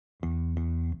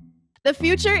The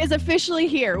future is officially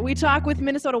here. We talk with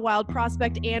Minnesota Wild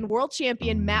prospect and world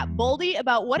champion Matt Boldy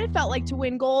about what it felt like to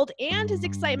win gold and his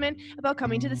excitement about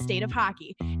coming to the state of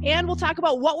hockey. And we'll talk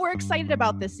about what we're excited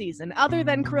about this season, other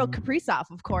than Kirill Kaprizov,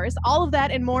 of course. All of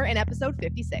that and more in episode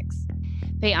 56.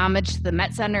 Pay homage to the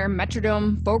Met Center,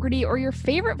 Metrodome, Fogarty, or your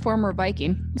favorite former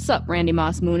Viking. What's up, Randy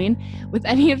Moss Mooning? With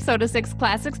any of Soda 6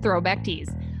 Classics throwback tees.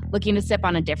 Looking to sip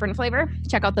on a different flavor?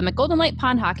 Check out the McGolden Light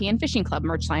Pond Hockey and Fishing Club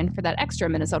merch line for that extra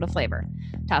Minnesota flavor.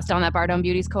 Toss down that Bardown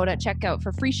Beauties code at checkout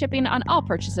for free shipping on all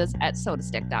purchases at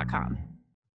sodastick.com.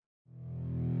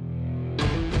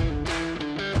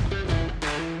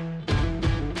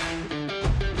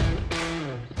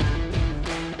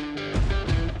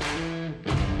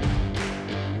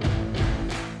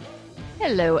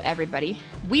 Hello, everybody.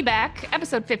 We back.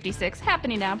 Episode 56,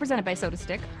 happening now, presented by Soda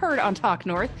Stick, heard on Talk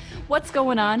North. What's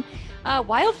going on?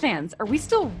 Wild fans, are we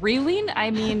still reeling?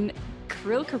 I mean,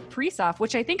 Kirill Kaprizov,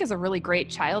 which I think is a really great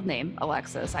child name,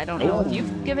 Alexis. I don't know if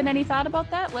you've given any thought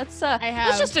about that. Let's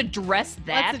just address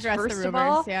that. Let's address first the rumors. of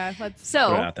all. Yeah,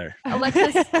 Go out there.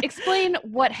 Alexis, explain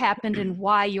what happened and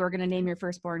why you are going to name your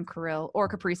firstborn Kirill or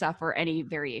Kaprizov or any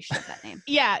variation of that name.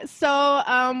 Yeah, so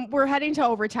we're heading to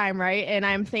overtime, right? And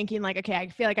I'm thinking like, okay, I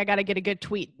feel like I got to get a good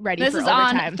tweet ready This for is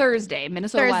overtime. on Thursday,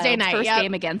 Minnesota Thursday Wild's night, first yep.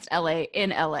 game against LA in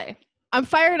LA. I'm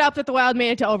fired up that the Wild made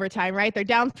it to overtime, right? They're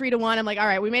down 3-1. I'm like, all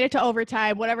right, we made it to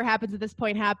overtime. Whatever happens at this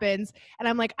point happens. And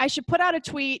I'm like, I should put out a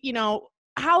tweet, you know,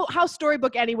 how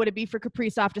storybook ending would it be for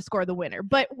Kaprizov to score the winner?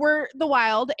 But we're the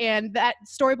Wild, and that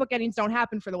storybook endings don't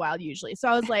happen for the Wild usually. So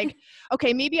I was like,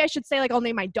 okay, maybe I should say like I'll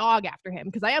name my dog after him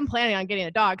because I am planning on getting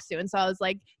a dog soon. So I was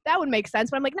like, that would make sense.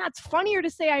 But I'm like, nah, it's funnier to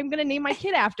say I'm going to name my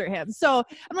kid after him. So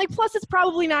I'm like, plus it's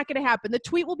probably not going to happen. The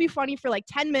tweet will be funny for like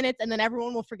 10 minutes, and then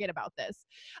everyone will forget about this.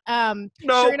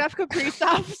 Sure enough,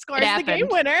 Kaprizov scores the game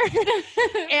winner.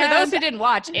 For those who didn't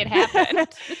watch, it happened.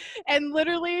 And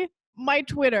literally, my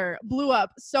Twitter blew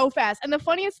up so fast. And the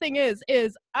funniest thing is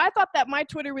I thought that my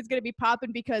Twitter was going to be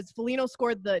popping because Foligno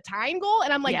scored the tying goal.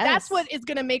 And I'm like, that's what is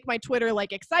going to make my Twitter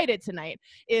like excited tonight.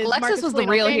 Is Alexis Marcus was Foligno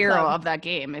the real fan hero club. of that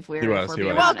game. If we're, He was, if we're he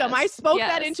being was. Welcome. I honest. spoke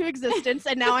Yes. that into existence,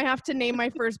 and now I have to name my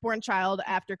firstborn child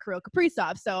after Kirill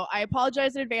Kaprizov. So I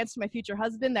apologize in advance to my future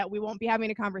husband that we won't be having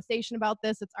a conversation about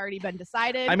this. It's already been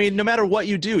decided. I mean, no matter what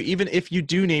you do, even if you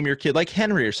do name your kid like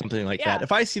Henry or something like that,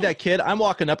 if I see that kid, I'm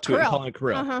walking up to it and calling it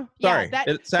Kirill. Sorry, yeah,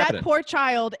 it's that happening. poor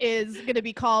child is going to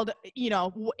be called, you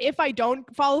know, if I don't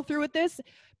follow through with this,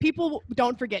 people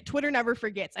don't forget. Twitter never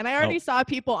forgets. And I already saw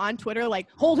people on Twitter like,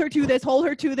 hold her to this, hold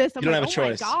her to this. I'm You don't like, have a oh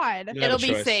choice. my God. You don't have It'll a be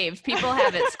choice. saved. People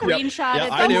have it screenshotted. Yeah,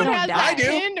 I do. Someone has I that do.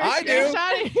 pinned or I do.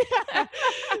 screenshotted.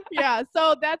 Yeah,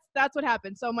 so that's what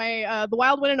happened. So my the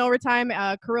Wild win in overtime.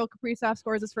 Kirill Kaprizov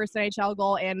scores his first NHL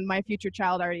goal, and my future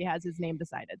child already has his name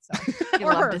decided. So You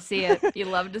love to see it. You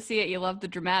love to see it. You love the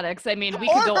dramatics. I mean, we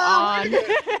could go on.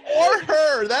 Or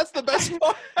her. That's the best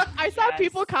part. I saw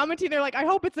people commenting. They're like, I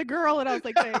hope it's a girl, and I was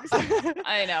like, thanks.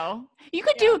 I know. You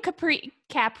could do Capri.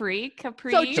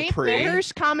 So Jane Capri.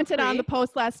 Hirsch commented on Capri. the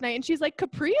post last night, and she's like,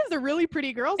 Capri is a really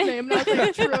pretty girl's name. And I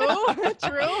was like,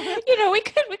 true. You know, we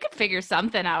could figure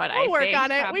something out. We'll work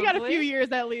on it. Probably. We got a few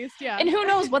years at least, yeah. And who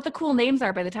knows what the cool names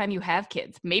are by the time you have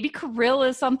kids. Maybe Kirill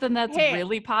is something that's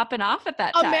really popping off at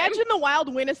that time. Imagine the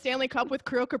Wild win a Stanley Cup with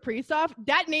Kirill Kaprizov.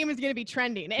 That name is going to be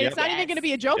trending. And it's not even going to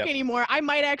be a joke anymore. I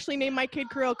might actually name my kid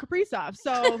Kirill Kaprizov.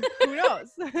 So who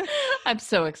knows? I'm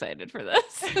so excited for this.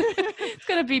 It's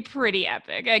going to be pretty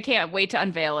epic. I can't wait to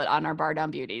unveil it on our Bardown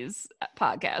Beauties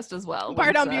podcast as well.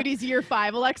 Bardown Beauties year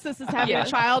 5. Alexis is having a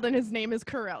child, and his name is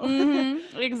Kirill.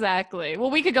 Exactly.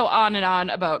 Well, we could go on and on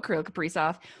about Kirill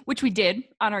Kaprizov, which we did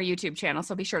on our YouTube channel.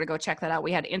 So be sure to go check that out.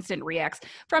 We had instant reacts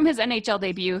from his NHL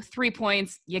debut. 3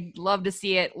 points. You'd love to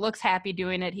see it. Looks happy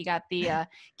doing it. He got the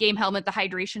game helmet, the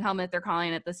hydration helmet, they're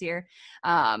calling it this year.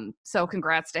 So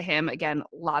congrats to him. Again,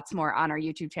 lots more on our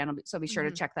YouTube channel. So be sure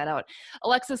to check that out.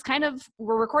 Alexis,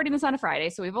 we're recording this on a Friday,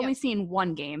 so we've only seen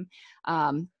one game.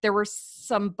 There were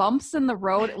some bumps in the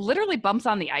road, literally bumps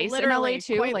on the ice in LA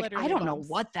too. Like, I don't know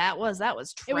what that was. That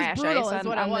was trash brutal, ice is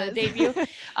what it on was. the debut.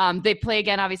 They play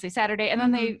again, obviously, Saturday, and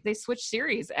then they switch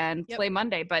series and play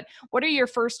Monday. But what are your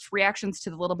first reactions to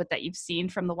the little bit that you've seen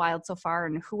from the Wild so far,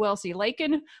 and who else are you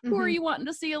liking? Who are you wanting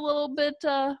to see a little bit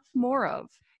more of?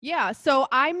 Yeah, so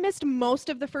I missed most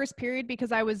of the first period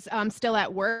because I was still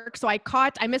at work. So I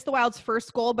missed the Wild's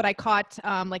first goal, but I caught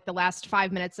like the last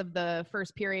 5 minutes of the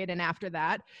first period and after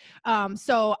that.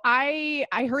 So I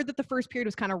heard that the first period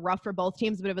was kind of rough for both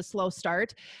teams, a bit of a slow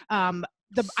start. The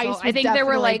ice was I think there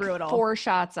were like brutal. 4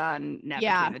 shots on net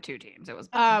between the two teams. It was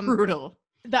brutal.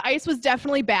 The ice was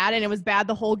definitely bad, and it was bad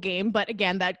the whole game. But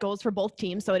again, that goes for both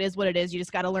teams, so it is what it is. You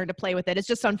just got to learn to play with it. It's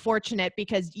just unfortunate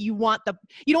because you don't want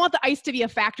the ice to be a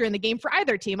factor in the game for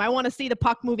either team. I want to see the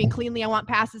puck moving cleanly. I want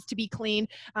passes to be clean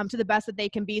to the best that they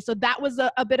can be. So that was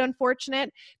a bit unfortunate.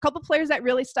 A couple players that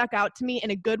really stuck out to me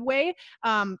in a good way.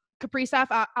 Kaprizov,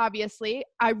 obviously.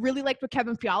 I really liked what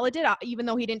Kevin Fiala did, even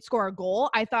though he didn't score a goal.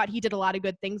 I thought he did a lot of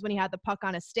good things when he had the puck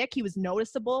on his stick. He was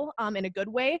noticeable in a good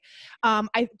way.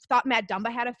 I thought Matt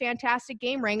Dumba had a fantastic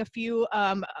game, rang a few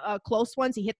close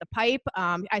ones. He hit the pipe.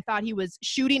 I thought he was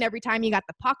shooting every time he got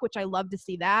the puck, which I love to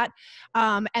see that.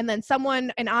 And then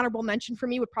an honorable mention for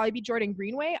me would probably be Jordan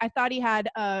Greenway. I thought he had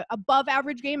a above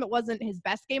average game. It wasn't his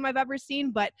best game I've ever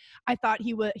seen, but I thought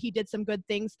he did some good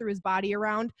things through his body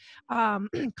around.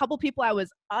 Couple people I was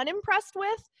unimpressed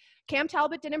with. Cam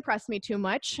Talbot didn't impress me too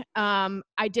much.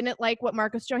 I didn't like what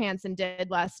Marcus Johansson did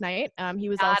last night. He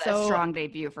was not also a strong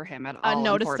debut for him at all.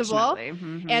 Unnoticeable.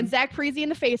 Mm-hmm. And Zach Parise in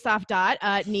the faceoff dot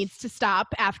needs to stop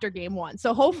after game 1.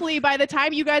 So hopefully by the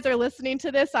time you guys are listening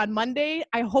to this on Monday,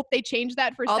 I hope they change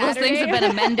that for Saturday. All those things have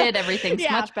been amended. Everything's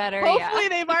much better. Hopefully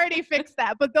they've already fixed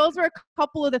that. But those were a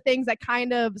couple of the things that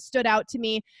kind of stood out to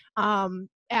me.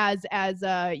 As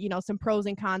some pros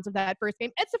and cons of that first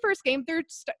game. It's the first game. They're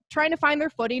trying to find their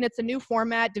footing. It's a new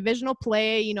format, divisional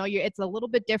play. It's a little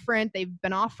bit different. They've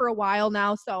been off for a while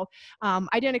now. So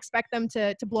I didn't expect them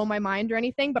to blow my mind or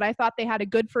anything, but I thought they had a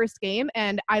good first game.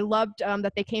 And I loved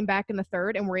that they came back in the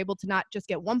third and were able to not just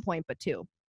get 1 point, but 2.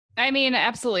 I mean,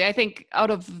 absolutely. I think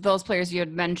out of those players you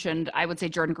had mentioned, I would say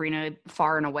Jordan Greenway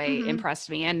far and away impressed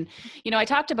me. And, I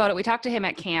talked about it. We talked to him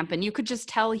at camp, and you could just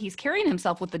tell he's carrying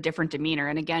himself with a different demeanor.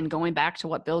 And again, going back to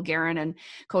what Bill Guerin and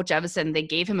Coach Evison, they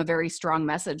gave him a very strong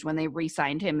message when they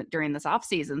re-signed him during this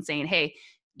offseason saying, hey,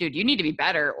 dude, you need to be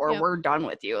better or we're done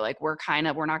with you. Like we're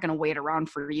not going to wait around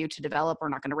for you to develop. We're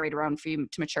not going to wait around for you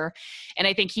to mature. And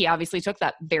I think he obviously took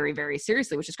that very, very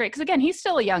seriously, which is great. Cause again, he's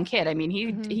still a young kid. I mean,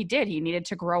 he needed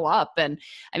to grow up. And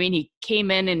I mean, he came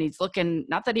in and he's looking,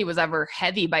 not that he was ever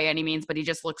heavy by any means, but he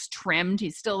just looks trimmed.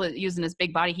 He's still using his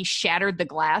big body. He shattered the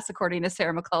glass, according to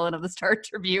Sarah McClellan of the Star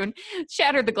Tribune,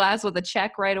 shattered the glass with a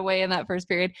check right away in that first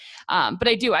period. But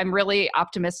I'm really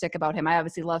optimistic about him. I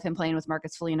obviously love him playing with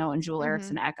Marcus Foligno and Joel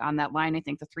Eriksson on that line. I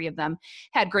think the three of them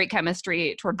had great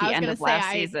chemistry toward the end of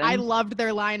last season. I loved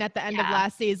their line at the end of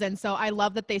last season. So I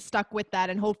love that they stuck with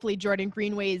that, and hopefully Jordan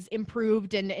Greenway's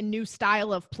improved and new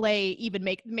style of play even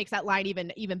makes that line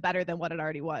even better than what it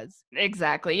already was.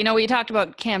 Exactly. We talked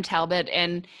about Cam Talbot,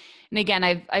 and again,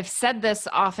 I've said this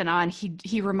off and on.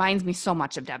 He reminds me so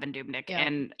much of Devin Dubnyk,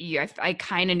 and I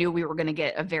kind of knew we were going to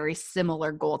get a very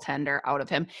similar goaltender out of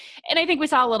him, and I think we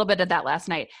saw a little bit of that last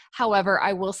night. However,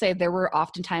 I will say there were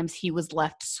oftentimes he was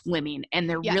left swimming, and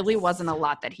there really wasn't a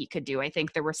lot that he could do. I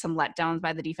think there were some letdowns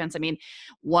by the defense. I mean,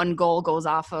 one goal goes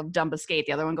off of Dumba's skate,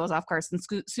 the other one goes off Carson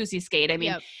Soucy's skate. I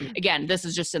mean, again, this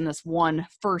is just in this one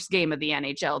first game of the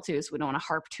NHL too, so we don't want to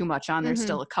harp too much on. There's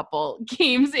still a couple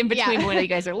games in between when you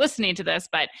guys are listening to this,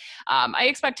 but I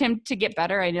expect him to get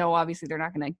better. I know obviously they're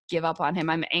not going to give up on him.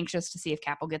 I'm anxious to see if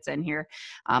Capel gets in here,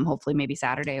 hopefully maybe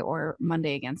Saturday or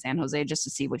Monday against San Jose, just to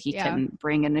see what he can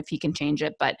bring and if he can change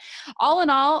it. But all in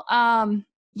all,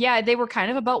 they were kind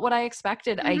of about what I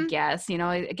expected, I guess.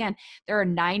 Again, there are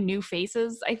 9 new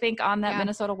faces, I think, on that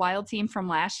Minnesota Wild team from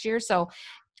last year. So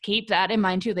keep that in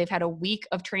mind too. They've had a week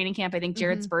of training camp. I think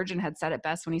Jared Spurgeon had said it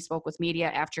best when he spoke with media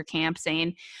after camp,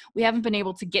 saying we haven't been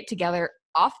able to get together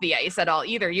off the ice at all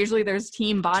either. Usually there's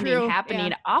team bonding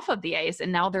happening off of the ice,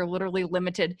 and now they're literally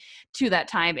limited to that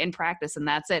time in practice, and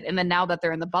that's it. And then now that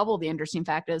they're in the bubble, the interesting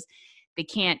fact is they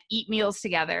can't eat meals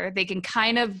together. They can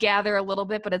kind of gather a little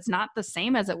bit, but it's not the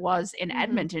same as it was in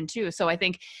Edmonton too. So I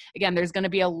think, again, there's going to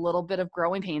be a little bit of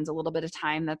growing pains, a little bit of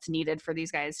time that's needed for these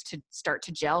guys to start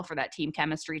to gel, for that team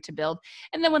chemistry to build.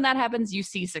 And then when that happens, you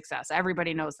see success.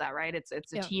 Everybody knows that, right? It's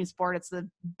a team sport. It's the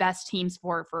best team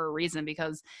sport for a reason,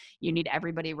 because you need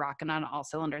everybody rocking on all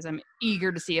cylinders. I'm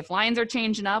eager to see if lines are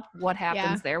changing up, what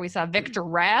happens there. We saw Victor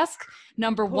Rask,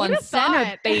 number 1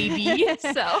 center, baby.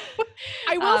 So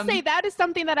I will say that is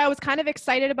something that I was kind of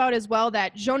excited about as well,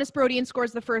 that Jonas Brodin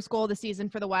scores the first goal of the season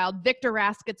for the Wild. Victor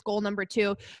Rask gets goal number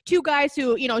 2. 2 guys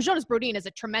who, Jonas Brodin is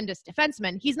a tremendous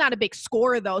defenseman. He's not a big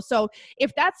scorer though. So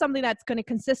if that's something that's going to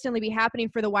consistently be happening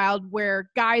for the Wild,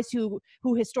 where guys who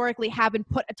historically haven't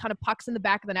put a ton of pucks in the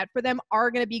back of the net for them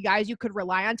are going to be guys you could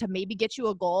rely on to maybe get you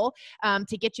a goal,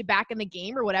 to get you back in the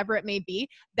game or whatever it may be,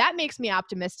 that makes me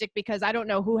optimistic, because I don't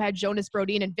know who had Jonas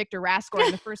Brodin and Victor Rask scoring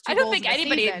the first 2 goals. I don't think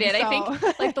anybody did. So. I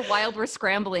think like the Wild Wild were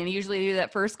scrambling. Usually they do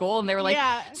that first goal, and they were like,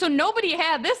 so nobody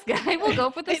had this guy. We'll go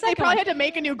for the second They probably one. had to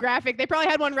make a new graphic. They probably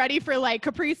had one ready for like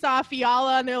Kaprizov,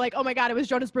 Fiala, and they're like, oh my God, it was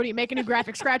Jonas Bruni. Make a new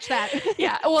graphic. Scratch that.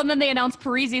 Yeah. Well, and then they announced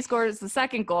Parisi scores the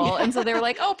second goal. And so they were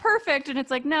like, oh, perfect. And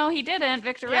it's like, no, he didn't.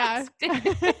 Victor Rex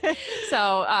did.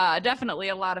 So definitely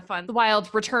a lot of fun. The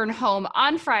Wild return home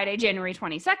on Friday, January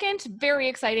 22nd. Very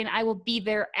exciting. I will be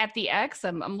there at the X.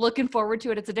 I'm looking forward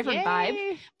to it. It's a different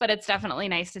vibe, but it's definitely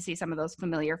nice to see some of those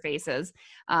familiar faces.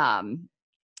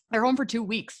 They're home for 2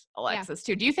 weeks, Alexis,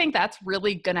 too. Do you think that's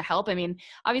really going to help? I mean,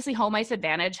 obviously home ice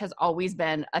advantage has always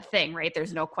been a thing, right?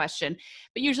 There's no question,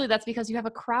 but usually that's because you have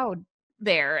a crowd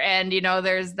there. And,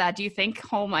 there's that. Do you think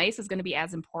home ice is going to be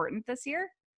as important this year?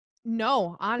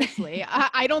 No, honestly,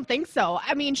 I don't think so.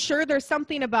 I mean, sure, there's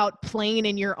something about playing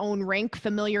in your own rink,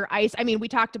 familiar ice. I mean, we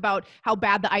talked about how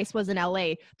bad the ice was in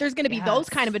LA. There's going to be those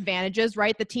kind of advantages,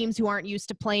 right? The teams who aren't used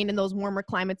to playing in those warmer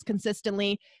climates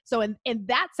consistently. So in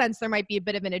that sense, there might be a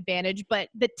bit of an advantage, but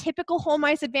the typical home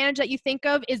ice advantage that you think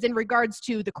of is in regards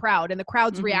to the crowd and the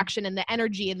crowd's reaction and the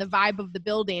energy and the vibe of the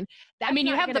building. I mean,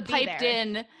 you have the piped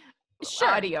in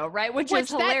audio, right? Which is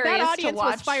hilarious that audience to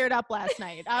watch. Was fired up last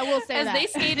night. I will say as that. They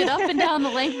skated up and down the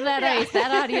length of that ice.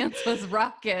 That audience was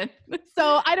rocking.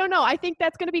 So I don't know. I think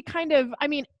that's going to be kind of, I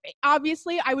mean,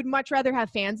 obviously I would much rather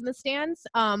have fans in the stands.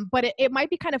 But it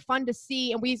might be kind of fun to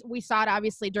see. And we saw it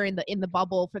obviously in the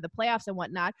bubble for the playoffs and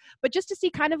whatnot, but just to see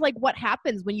kind of like what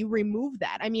happens when you remove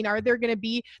that. I mean, are there going to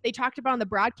be, they talked about on the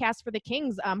broadcast for the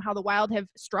Kings, how the Wild have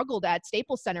struggled at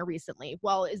Staples Center recently.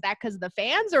 Well, is that because of the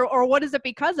fans or what is it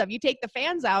because of? You take the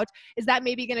fans out, is that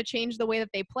maybe going to change the way that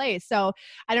they play? So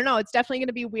I don't know. It's definitely going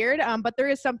to be weird. But there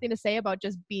is something to say about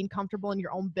just being comfortable in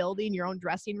your own building, your own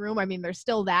dressing room. I mean, there's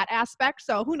still that aspect.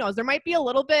 So who knows? There might be a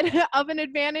little bit of an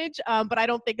advantage, but I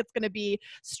don't think it's going to be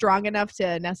strong enough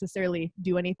to necessarily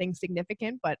do anything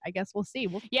significant, but I guess we'll see.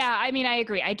 Yeah, I mean, I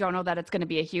agree. I don't know that it's going to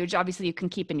be a huge, obviously you can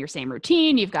keep in your same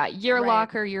routine. You've got your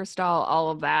locker, your stall, all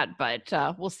of that, but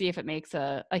we'll see if it makes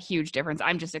a huge difference.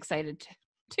 I'm just excited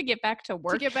to get back to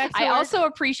work. I also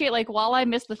appreciate, like, while I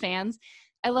miss the fans,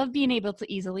 I love being able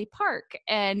to easily park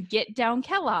and get down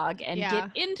Kellogg and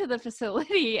get into the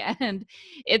facility, and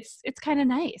it's kind of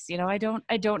nice. I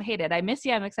don't hate it. I miss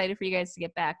you. I'm excited for you guys to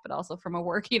get back, but also from a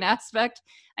working aspect,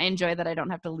 I enjoy that I don't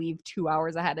have to leave 2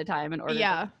 hours ahead of time in order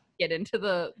to get into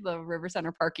the River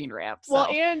Center parking ramp. So. Well,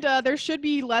 and there should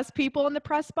be less people in the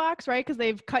press box, right? Because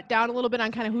they've cut down a little bit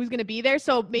on kind of who's going to be there.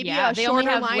 So maybe a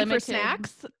shorter line for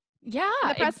snacks. Yeah, in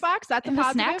the press box. That's a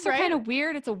positive. The snacks are kind of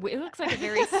weird. It looks like a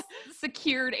very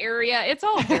secured area. It's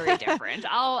all very different.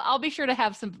 I'll be sure to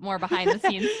have some more behind the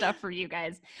scenes stuff for you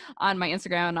guys on my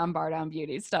Instagram and on Bardown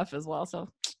Beauties stuff as well. So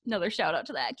another shout out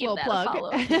to that. Give that a follow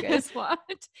if you guys want.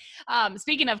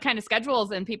 Speaking of kind of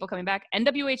schedules and people coming back,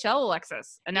 NWHL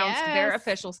Alexis announced their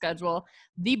official schedule.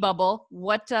 The bubble.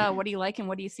 What do you like and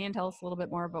what do you see? And tell us a little bit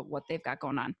more about what they've got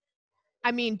going on.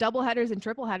 I mean, double headers and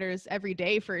triple headers every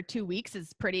day for 2 weeks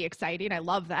is pretty exciting. I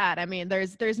love that. I mean,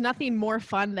 there's nothing more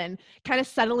fun than kind of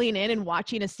settling in and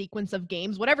watching a sequence of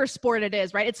games, whatever sport it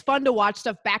is, right? It's fun to watch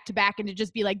stuff back to back and to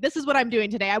just be like, this is what I'm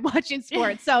doing today. I'm watching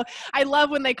sports. So I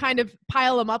love when they kind of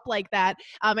pile them up like that.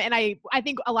 And I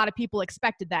think a lot of people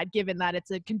expected that, given that it's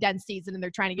a condensed season and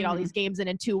they're trying to get all these games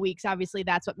in 2 weeks. Obviously,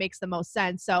 that's what makes the most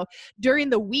sense. So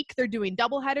during the week, they're doing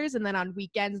double headers, and then on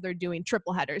weekends, they're doing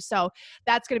triple headers. So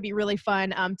that's going to be really fun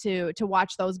to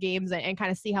watch those games and kind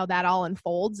of see how that all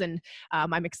unfolds. And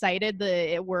I'm excited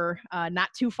that we're not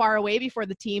too far away before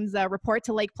the teams report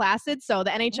to Lake Placid. So the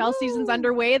NHL season's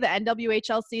underway. The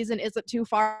NWHL season isn't too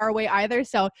far away either.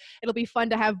 So it'll be fun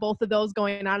to have both of those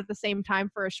going on at the same time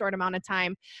for a short amount of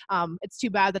time. It's too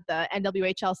bad that the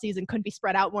NWHL season couldn't be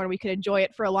spread out more and we could enjoy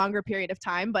it for a longer period of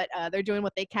time, but they're doing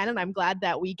what they can. And I'm glad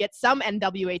that we get some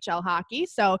NWHL hockey.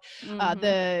 So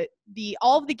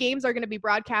all of the games are going to be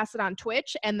broadcasted on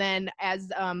Twitch. And then as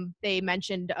they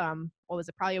mentioned, what was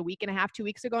it, probably a week and a half, 2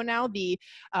 weeks ago now, the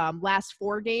last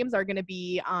 4 games are going to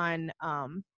be on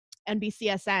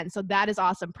NBCSN. So that is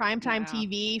awesome. Primetime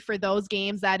TV for those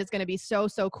games. That is going to be so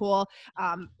cool.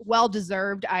 Well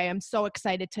deserved. I am so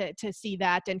excited to see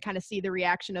that and kind of see the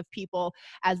reaction of people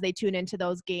as they tune into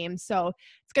those games. So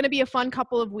it's going to be a fun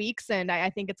couple of weeks, and I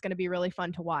think it's going to be really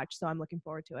fun to watch. So I'm looking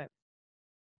forward to it.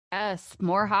 Yes,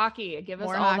 more hockey. Give us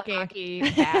all the hockey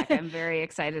back. I'm very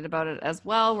excited about it as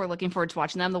well. We're looking forward to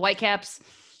watching them. The Whitecaps,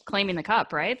 claiming the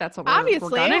cup, right? That's what we're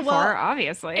gunning for,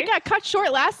 obviously. It got cut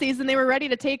short last season. They were ready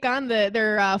to take on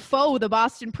their foe, the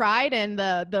Boston Pride, and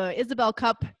the Isabel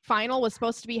Cup final was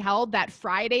supposed to be held that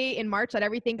Friday in March, that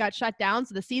everything got shut down.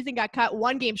 So the season got cut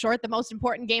one game short, the most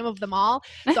important game of them all.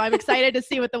 So I'm excited to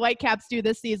see what the Whitecaps do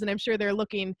this season. I'm sure they're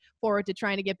looking forward to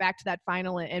trying to get back to that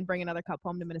final and bring another cup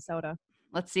home to Minnesota.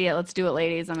 Let's see it. Let's do it,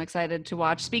 ladies. I'm excited to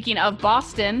watch. Speaking of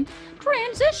Boston,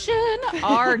 transition.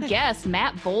 Our guest,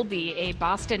 Matt Boldy, a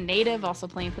Boston native, also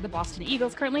playing for the Boston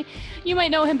Eagles currently. You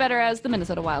might know him better as the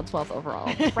Minnesota Wild 12th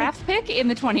overall draft pick in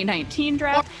the 2019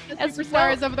 draft. Or the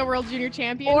superstars of the World Junior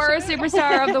Championships. Or a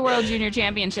superstar of the World Junior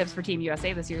Championships for Team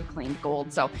USA this year, claimed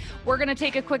gold. So we're going to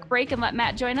take a quick break and let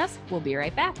Matt join us. We'll be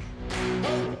right back.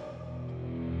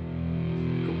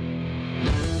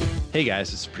 Hey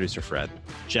guys, this is producer Fred.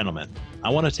 Gentlemen, I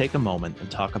want to take a moment and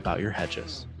talk about your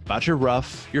hedges, about your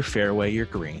rough, your fairway, your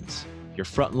greens, your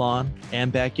front lawn,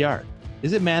 and backyard.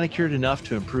 Is it manicured enough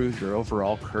to improve your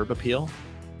overall curb appeal?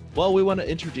 Well, we want to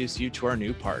introduce you to our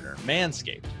new partner,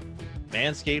 Manscaped.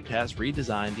 Manscaped has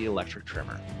redesigned the electric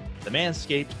trimmer. The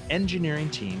Manscaped engineering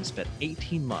team spent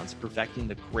 18 months perfecting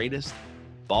the greatest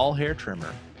ball hair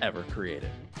trimmer ever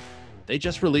created. They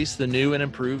just released the new and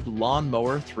improved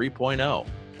Lawnmower 3.0.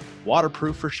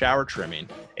 Waterproof for shower trimming,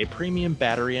 a premium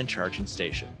battery and charging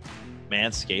station.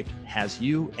 Manscaped has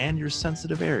you and your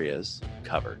sensitive areas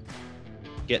covered.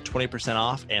 Get 20%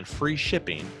 off and free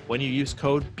shipping when you use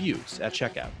code BEAUTS at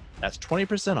checkout. That's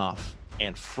 20% off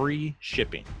and free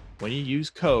shipping when you use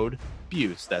code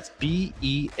BEAUTS. That's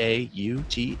BEAUTS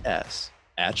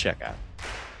at checkout.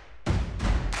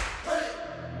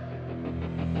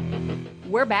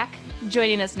 We're back.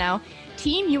 Joining us now,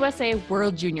 Team USA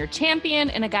World Junior Champion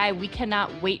and a guy we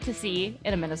cannot wait to see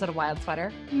in a Minnesota Wild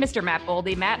sweater, Mr. Matt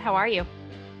Boldy. Matt, how are you?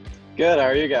 Good. How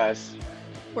are you guys?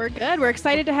 We're good. We're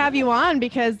excited to have you on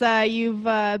because you've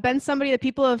been somebody that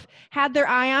people have had their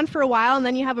eye on for a while, and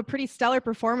then you have a pretty stellar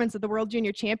performance at the World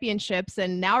Junior Championships,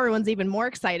 and now everyone's even more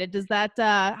excited. Does that?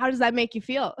 How does that make you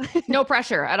feel? No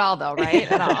pressure at all, though, right?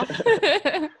 At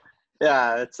all.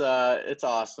 Yeah, it's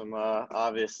awesome.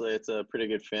 Obviously, it's a pretty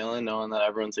good feeling knowing that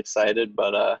everyone's excited,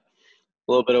 but a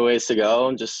little bit of ways to go.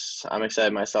 And I'm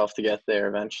excited myself to get there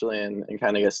eventually and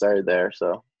kind of get started there.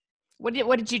 So, what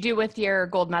did you do with your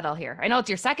gold medal here? I know it's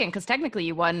your second because technically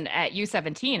you won at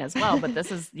U17 as well, but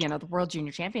this is the World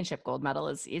Junior Championship gold medal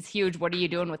is huge. What are you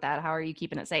doing with that? How are you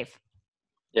keeping it safe?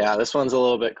 Yeah, this one's a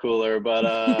little bit cooler, but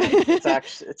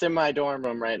it's in my dorm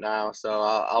room right now, so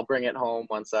I'll bring it home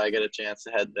once I get a chance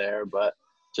to head there. But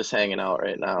just hanging out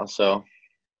right now. So.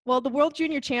 Well, the World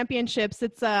Junior Championships,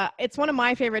 it's one of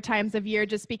my favorite times of year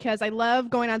just because I love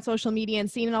going on social media and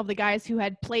seeing all the guys who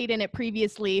had played in it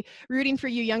previously, rooting for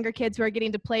you younger kids who are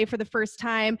getting to play for the first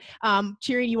time,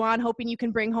 cheering you on, hoping you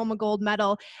can bring home a gold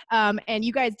medal. And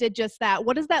you guys did just that.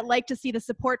 What is that like to see the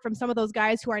support from some of those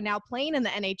guys who are now playing in the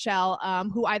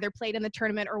NHL, who either played in the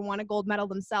tournament or won a gold medal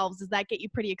themselves? Does that get you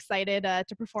pretty excited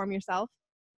to perform yourself?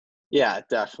 Yeah,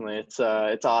 definitely.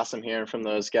 It's awesome hearing from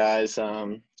those guys.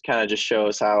 Kind of just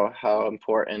shows how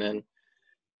important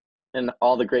and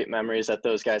all the great memories that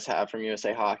those guys have from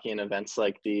USA Hockey and events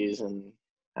like these. And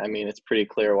I mean, it's pretty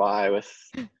clear why with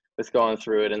going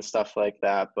through it and stuff like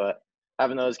that. But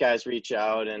having those guys reach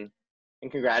out and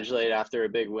congratulate after a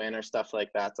big win or stuff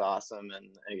like that's awesome. And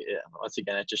once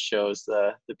again, it just shows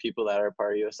the people that are a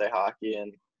part of USA Hockey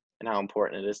and how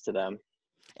important it is to them.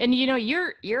 And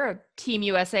you're a Team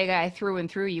USA guy through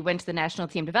and through. You went to the National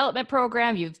Team Development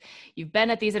Program. You've been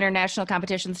at these international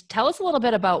competitions. Tell us a little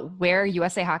bit about where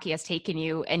USA Hockey has taken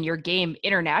you and your game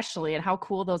internationally and how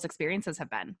cool those experiences have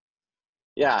been.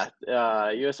 Yeah,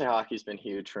 USA Hockey's been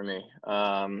huge for me,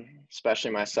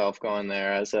 especially myself going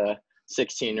there as a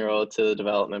 16-year-old to the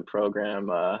development program.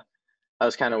 That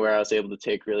was kind of where I was able to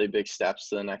take really big steps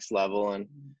to the next level and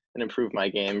improve my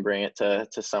game, bring it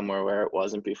to somewhere where it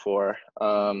wasn't before.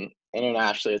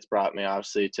 Internationally, it's brought me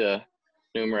obviously to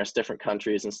numerous different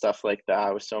countries and stuff like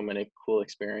that with so many cool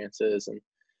experiences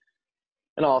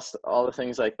and all the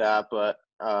things like that. But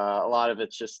a lot of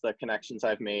it's just the connections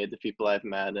I've made, the people I've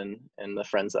met, and the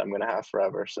friends that I'm going to have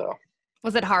forever. So.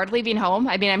 Was it hard leaving home?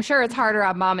 I mean, I'm sure it's harder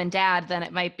on mom and dad than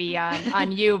it might be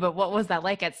on you, but what was that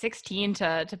like at 16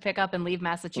 to pick up and leave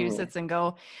Massachusetts and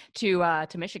go to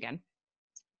Michigan?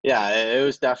 Yeah, it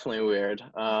was definitely weird.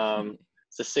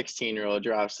 It's a 16-year-old,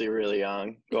 you're obviously really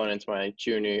young, going into my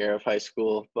junior year of high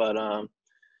school. But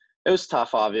it was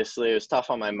tough, obviously. It was tough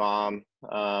on my mom.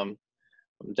 I'm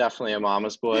definitely a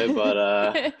mama's boy,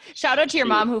 but shout out to your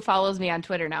mom who follows me on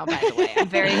Twitter now, by the way. I'm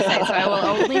very excited. So I will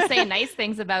only say nice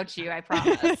things about you, I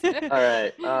promise. All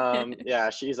right. Yeah,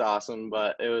 she's awesome,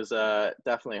 but it was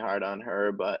definitely hard on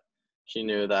her. But she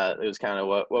knew that it was kind of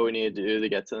what we needed to do to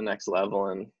get to the next level,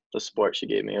 and the support she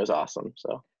gave me was awesome.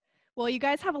 So. Well, you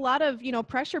guys have a lot of,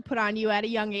 pressure put on you at a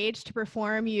young age to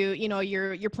perform.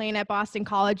 You're playing at Boston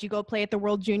College. You go play at the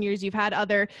World Juniors. You've had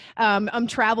other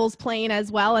travels playing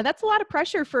as well, and that's a lot of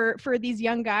pressure for these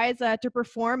young guys to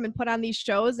perform and put on these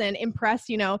shows and impress,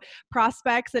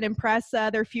 prospects and impress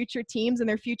their future teams and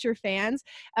their future fans.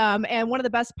 And one of the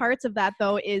best parts of that,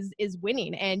 though, is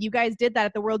winning. And you guys did that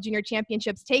at the World Junior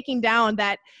Championships, taking down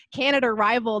that Canada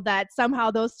rival that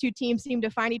somehow those two teams seem to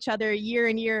find each other year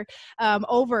and year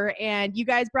over. And you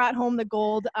guys brought home the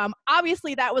gold.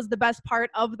 Obviously, that was the best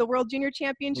part of the World Junior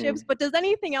Championships. But does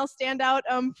anything else stand out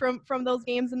from those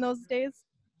games in those days?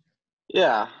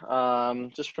 Yeah,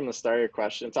 just from the start of your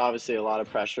question, it's obviously a lot of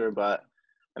pressure. But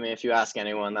I mean, if you ask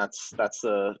anyone, that's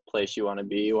the place you want to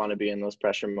be. You want to be in those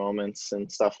pressure moments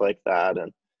and stuff like that.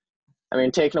 And I mean,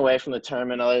 taken away from the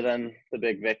tournament, other than the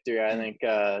big victory, I think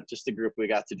just the group we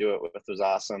got to do it with was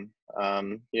awesome.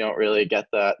 You don't really get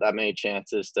that many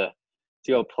chances to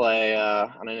go play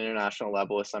on an international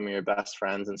level with some of your best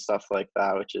friends and stuff like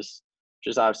that, which is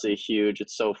obviously huge.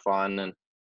 It's so fun, and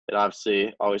it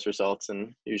obviously always results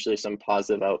in usually some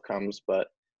positive outcomes. But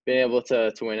being able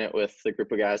to win it with the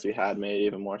group of guys we had made it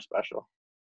even more special.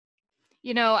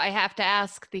 I have to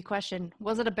ask the question,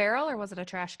 was it a barrel or was it a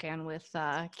trash can with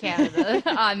Canada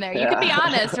on there? You could be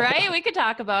honest, right? We could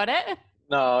talk about it.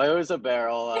 No, it was a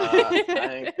barrel.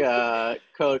 I think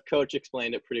coach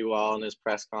explained it pretty well in his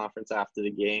press conference after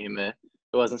the game. It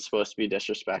wasn't supposed to be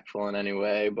disrespectful in any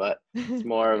way, but it's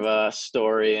more of a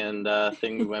story and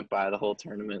thing we went by the whole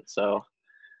tournament. So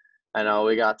I know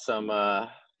we got some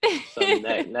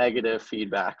negative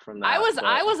feedback from that. I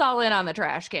was all in on the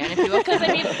trash can, if you will, because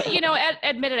I mean,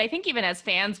 admit it, I think even as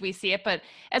fans we see it, but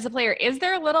as a player, is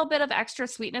there a little bit of extra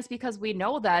sweetness because we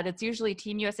know that it's usually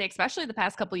Team USA, especially the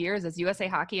past couple of years, as USA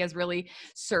Hockey has really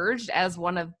surged as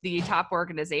one of the top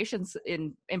organizations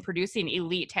in producing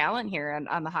elite talent here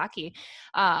on the hockey.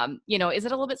 Is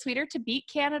it a little bit sweeter to beat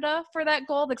Canada for that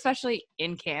gold, especially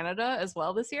in Canada as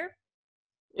well this year?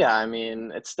 Yeah, I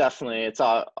mean, it's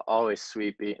always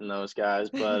sweet beating those guys,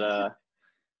 but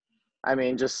I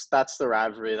mean, just that's the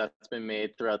rivalry that's been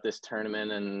made throughout this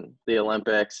tournament and the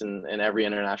Olympics and every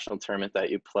international tournament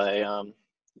that you play.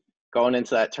 Going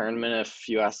into that tournament, if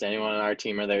you asked anyone on our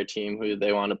team or their team who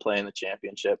they want to play in the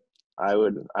championship, I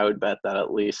would bet that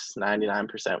at least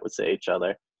 99% would say each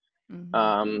other.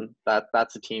 Mm-hmm.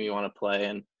 That's a team you want to play,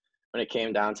 and when it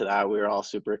came down to that, we were all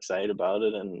super excited about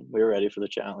it, and we were ready for the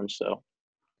challenge. So.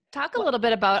 Talk a little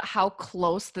bit about how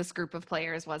close this group of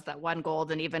players was that won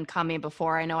gold, and even coming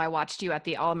before. I know I watched you at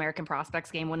the All-American Prospects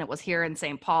game when it was here in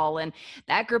St. Paul, and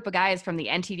that group of guys from the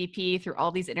NTDP through all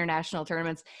these international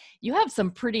tournaments, you have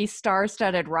some pretty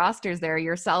star-studded rosters there,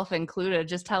 yourself included.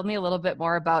 Just tell me a little bit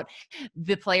more about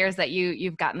the players that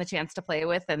you've gotten the chance to play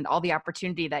with and all the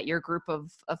opportunity that your group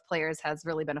of players has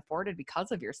really been afforded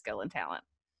because of your skill and talent.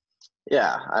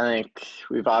 Yeah, I think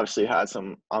we've obviously had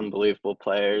some unbelievable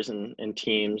players and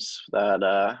teams that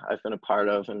I've been a part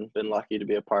of and been lucky to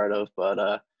be a part of. But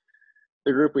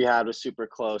the group we had was super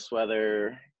close,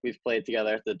 whether we've played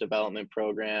together at the development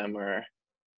program or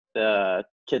the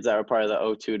kids that were part of the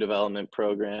O2 development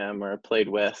program or played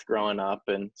with growing up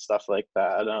and stuff like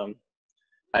that.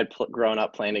 I'd grown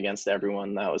up playing against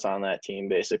everyone that was on that team,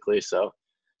 basically. So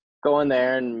going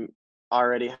there and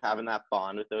already having that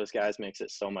bond with those guys makes it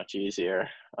so much easier.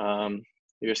 You're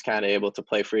just kind of able to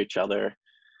play for each other,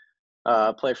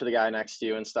 play for the guy next to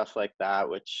you and stuff like that,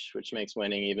 which makes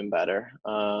winning even better.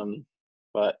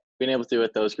 But being able to do it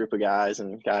with those group of guys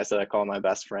and guys that I call my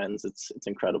best friends, it's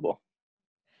incredible.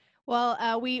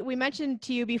 Well, we mentioned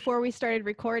to you before we started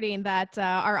recording that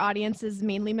our audience is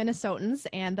mainly Minnesotans,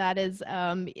 and that is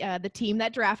the team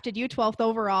that drafted you 12th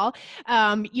overall.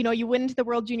 You went into the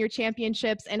World Junior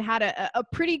Championships and had a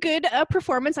pretty good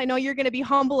performance. I know you're going to be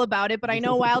humble about it, but I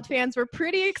know Wild fans were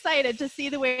pretty excited to see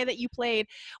the way that you played.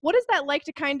 What is that like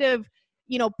to kind of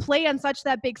play on such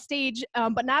that big stage,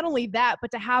 but not only that,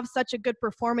 but to have such a good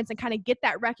performance and kind of get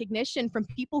that recognition from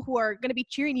people who are going to be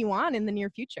cheering you on in the near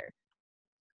future?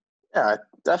 Yeah, it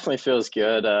definitely feels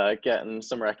good getting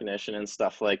some recognition and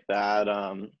stuff like that.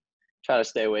 Try to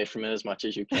stay away from it as much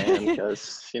as you can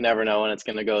because you never know when it's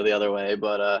going to go the other way.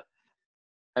 But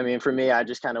I mean, for me, I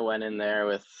just kind of went in there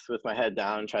with my head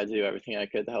down and tried to do everything I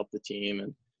could to help the team.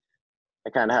 And I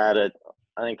kind of had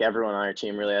I think everyone on our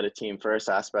team really had a team first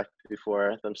aspect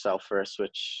before themselves first,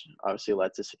 which obviously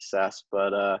led to success.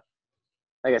 But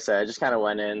like I said, I just kind of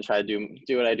went in, tried to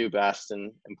do what I do best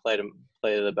and play to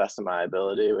the best of my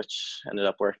ability, which ended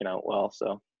up working out well.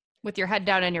 So with your head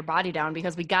down and your body down,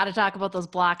 because we got to talk about those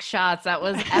block shots. That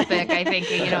was epic. I think,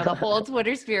 the whole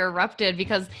Twitter sphere erupted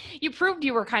because you proved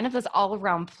you were kind of this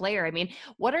all-around player. I mean,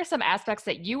 what are some aspects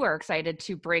that you are excited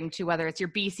to bring to, whether it's your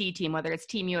BC team, whether it's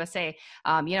Team USA,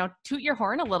 toot your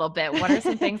horn a little bit. What are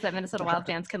some things that Minnesota Wild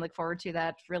fans can look forward to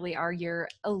that really are your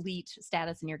elite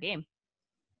status in your game?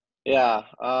 Yeah.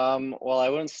 Well, I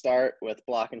wouldn't start with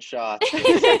blocking shots.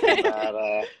 It's something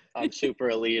that I'm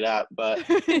super elite at, but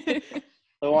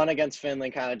the one against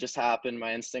Finland kind of just happened.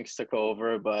 My instincts took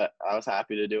over, but I was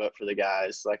happy to do it for the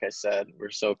guys. Like I said,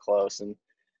 we're so close, and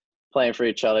playing for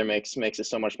each other makes it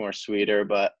so much more sweeter.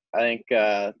 But I think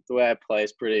the way I play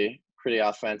is pretty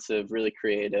offensive, really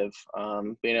creative.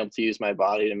 Being able to use my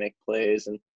body to make plays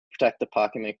and protect the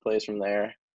puck and make plays from there,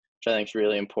 which I think is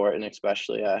really important,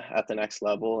 especially at the next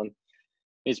level. And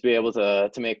needs to be able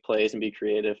to make plays and be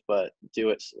creative, but do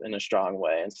it in a strong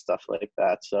way and stuff like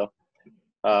that. So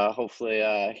hopefully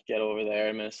get over there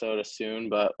in Minnesota soon,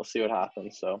 but we'll see what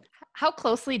happens. So how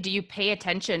closely do you pay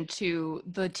attention to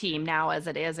the team now as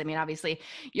it is? I mean, obviously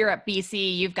you're at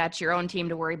BC, you've got your own team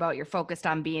to worry about, you're focused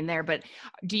on being there, but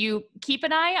do you keep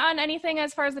an eye on anything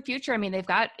as far as the future? I mean, they've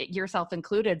got, yourself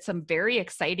included, some very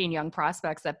exciting young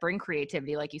prospects that bring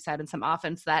creativity, like you said, and some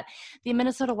offense that the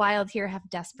Minnesota Wild here have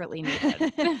desperately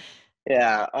needed.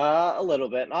 Yeah, a little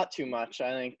bit, not too much.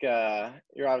 I think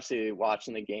you're obviously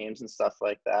watching the games and stuff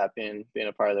like that, being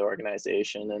a part of the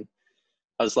organization. And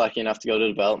I was lucky enough to go to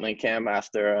development camp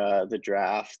after the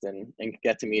draft and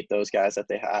get to meet those guys that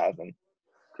they have, and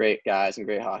great guys and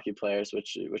great hockey players,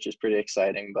 which is pretty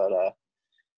exciting. But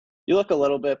you look a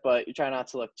little bit, but you try not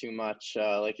to look too much.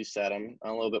 Like you said, I'm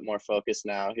a little bit more focused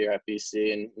now here at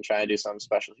BC and trying to do something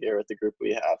special here with the group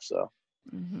we have. So.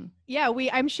 Mm-hmm. Yeah,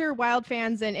 I'm sure Wild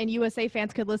fans and USA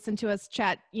fans could listen to us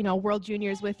chat, World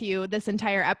Juniors with you this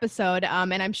entire episode.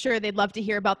 And I'm sure they'd love to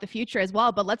hear about the future as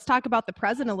well. But let's talk about the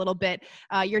present a little bit.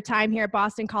 Your time here at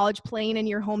Boston College, playing in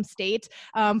your home state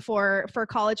for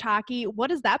college hockey. What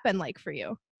has that been like for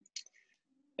you?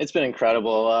 It's been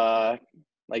incredible.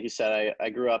 Like you said, I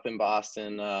grew up in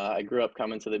Boston. I grew up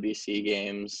coming to the BC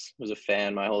games, was a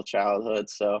fan my whole childhood.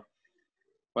 So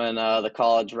when the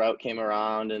college route came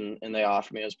around and they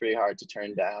offered me, it was pretty hard to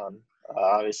turn down.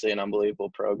 Obviously an unbelievable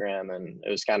program, and it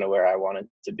was kind of where I wanted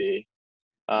to be.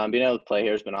 Being able to play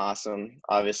here has been awesome.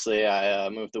 Obviously, I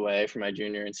moved away for my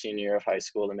junior and senior year of high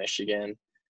school to Michigan.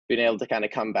 Being able to kind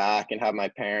of come back and have my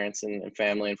parents and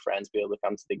family and friends be able to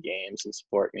come to the games and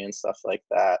support me and stuff like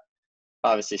that.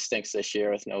 Obviously stinks this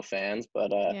year with no fans,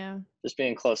 but just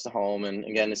being close to home and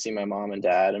getting to see my mom and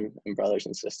dad and brothers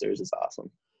and sisters is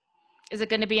awesome. Is it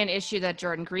going to be an issue that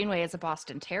Jordan Greenway is a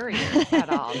Boston Terrier at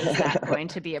all? Is that going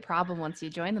to be a problem once you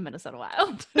join the Minnesota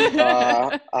Wild?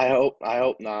 I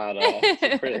hope not. He's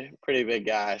a pretty big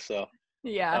guy, so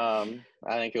yeah.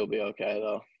 I think he'll be okay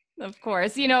though. Of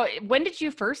course. When did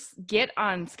you first get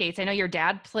on skates? I know your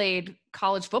dad played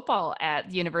college football at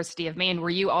the University of Maine. Were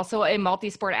you also a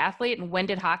multi-sport athlete? And when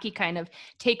did hockey kind of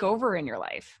take over in your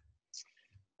life?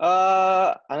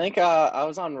 I think I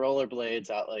was on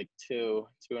rollerblades at like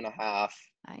 2.5.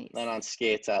 Nice. Then on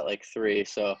skates at like 3.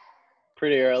 So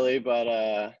pretty early,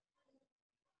 but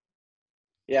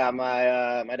yeah,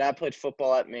 my dad played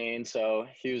football at Maine, so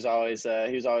he was always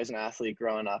an athlete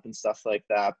growing up and stuff like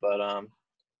that. But in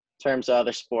terms of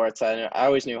other sports, I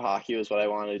always knew hockey was what I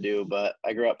wanted to do, but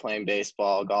I grew up playing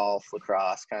baseball, golf,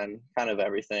 lacrosse, kind of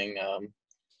everything.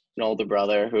 An older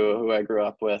brother who I grew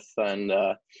up with, and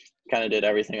kind of did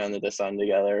everything under the sun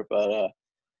together. But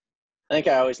I think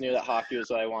I always knew that hockey was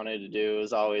what I wanted to do. It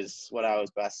was always what I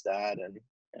was best at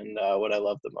and what I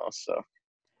loved the most. So.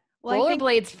 Well,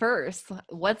 rollerblades first. How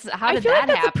did that happen? I feel like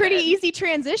that's a pretty easy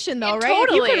transition, though, right?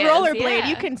 Totally if you can rollerblade,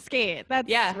 you can skate.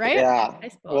 That's right. Yeah.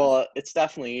 Well, it's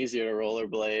definitely easier to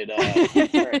rollerblade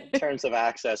in terms of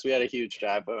access. We had a huge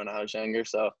driveway when I was younger,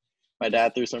 so my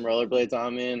dad threw some rollerblades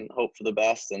on me and hoped for the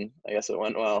best, and I guess it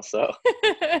went well. So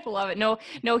love it.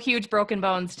 No huge broken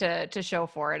bones to show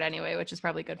for it anyway, which is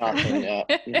probably good for you. Yeah.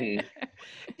 Mm-hmm.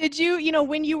 Did you,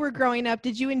 when you were growing up,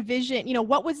 did you envision,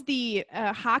 what was the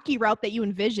hockey route that you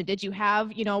envisioned? Did you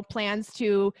have, plans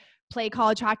to play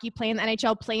college hockey, play in the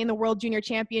NHL, play in the World Junior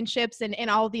Championships and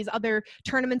all of these other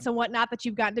tournaments and whatnot that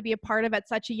you've gotten to be a part of at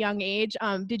such a young age?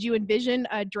 Did you envision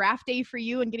a draft day for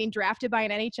you and getting drafted by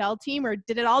an NHL team, or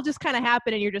did it all just kind of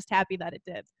happen and you're just happy that it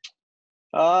did?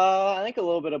 I think a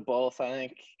little bit of both. I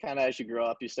think kind of as you grow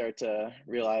up, you start to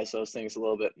realize those things a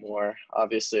little bit more.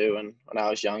 Obviously, when I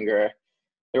was younger,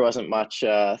 there wasn't much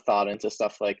thought into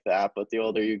stuff like that, but the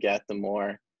older you get, the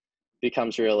more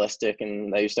becomes realistic,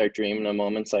 and that you start dreaming of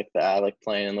moments like that, like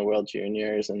playing in the World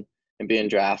Juniors and being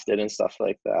drafted and stuff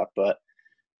like that. But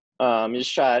You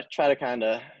just try to kind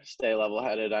of stay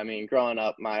level-headed. I mean, growing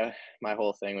up, my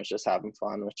whole thing was just having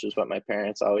fun, which is what my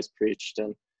parents always preached,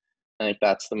 and I think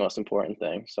that's the most important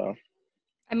thing. So,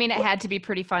 I mean, it had to be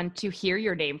pretty fun to hear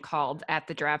your name called at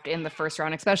the draft in the first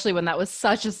round, especially when that was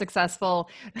such a successful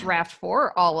draft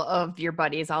for all of your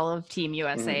buddies, all of Team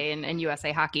USA and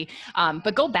USA Hockey.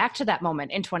 But go back to that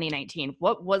moment in 2019.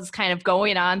 What was kind of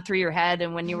going on through your head,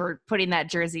 and when you were putting that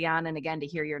jersey on, and again to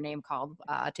hear your name called?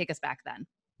 Take us back then.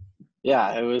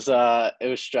 Yeah, it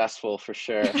was stressful for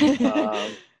sure.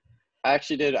 I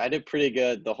did pretty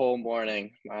good the whole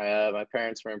morning. My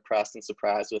parents were impressed and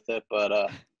surprised with it,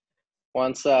 but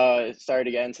once it started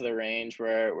to get into the range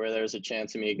where there was a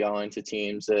chance of me going to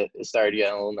teams, it started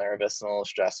getting a little nervous and a little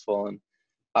stressful. And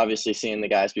obviously seeing the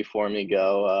guys before me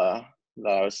go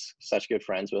that I was such good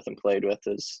friends with and played with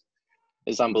is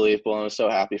unbelievable, and I was so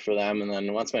happy for them. And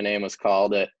then once my name was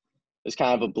called, it was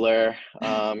kind of a blur,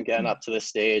 getting up to the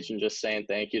stage and just saying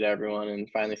thank you to everyone and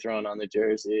finally throwing on the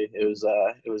jersey. It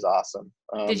was awesome.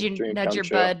 Did you nudge your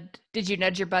bud? Did you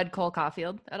nudge your bud Cole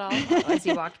Caulfield at all as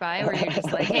you walked by? Or were you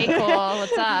just like, "Hey Cole,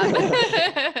 what's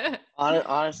up?"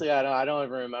 Honestly, I don't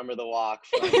even remember the walk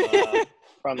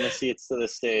from the seats to the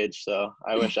stage. So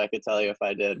I wish I could tell you if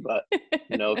I did, but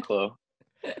no clue.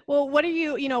 Well, what are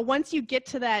you, once you get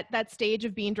to that stage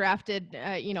of being drafted,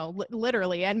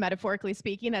 literally and metaphorically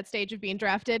speaking, that stage of being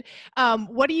drafted,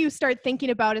 what do you start thinking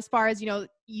about as far as,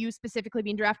 you specifically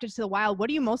being drafted to the Wild? What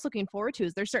are you most looking forward to?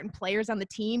 Is there certain players on the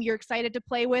team you're excited to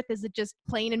play with? Is it just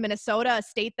playing in Minnesota, a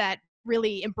state that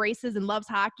really embraces and loves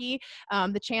hockey?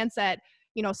 The chance at,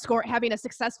 having a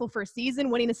successful first season,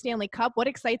 winning the Stanley Cup? What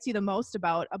excites you the most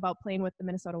about playing with the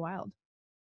Minnesota Wild?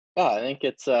 Yeah, I think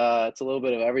it's a little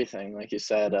bit of everything. Like you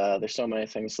said, there's so many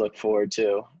things to look forward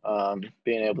to.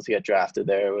 Being able to get drafted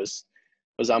there was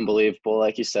unbelievable.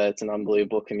 Like you said, it's an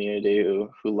unbelievable community who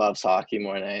loves hockey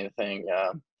more than anything.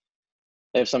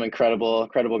 They have some incredible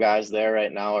guys there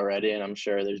right now already, and I'm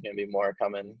sure there's going to be more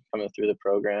coming through the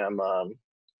program. I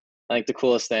think the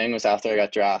coolest thing was after I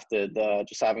got drafted,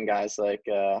 just having guys like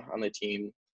on the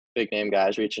team, big name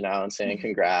guys reaching out and saying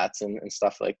congrats and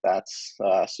stuff like that's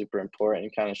super important,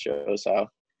 and kind of shows how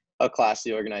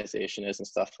classy the organization is and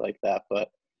stuff like that. But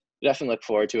definitely look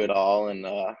forward to it all, and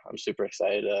I'm super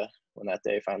excited when that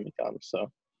day finally comes. So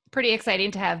pretty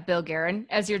exciting to have Bill Guerin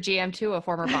as your GM too, a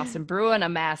former Boston Bruin, a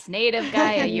Mass native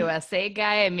guy, a USA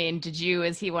guy. I mean,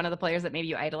 is he one of the players that maybe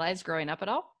you idolized growing up at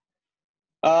all?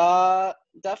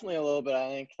 Definitely a little bit. I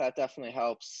think that definitely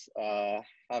helps,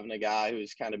 having a guy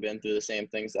who's kind of been through the same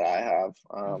things that I have,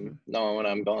 knowing what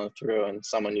I'm going through, and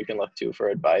someone you can look to for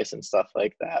advice and stuff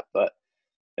like that. But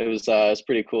it was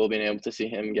pretty cool being able to see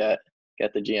him get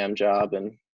the GM job,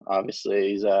 and obviously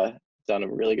he's done a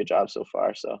really good job so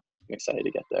far. So I'm excited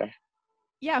to get there.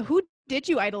 Yeah, who did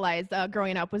you idolize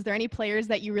growing up? Was there any players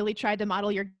that you really tried to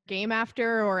model your game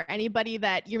after, or anybody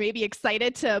that you're maybe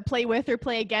excited to play with or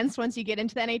play against once you get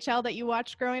into the NHL that you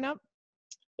watched growing up?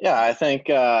 Yeah, I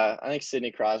think Sidney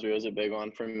Crosby was a big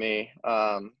one for me.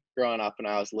 Growing up when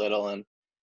I was little, and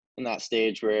in that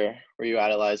stage where you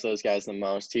idolize those guys the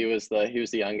most, he was the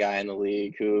young guy in the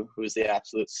league who was the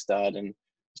absolute stud and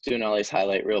was doing all these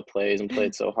highlight reel plays and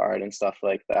played so hard and stuff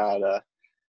like that.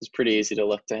 It's pretty easy to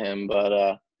look to him,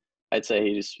 but I'd say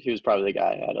he was probably the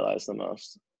guy I idolized the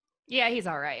most. Yeah, he's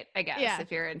all right, I guess,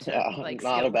 if you're into like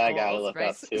not a bad guy to goals, look right?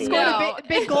 up to. Scored a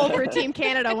big goal for Team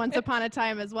Canada once upon a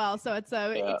time as well, so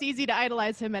it's easy to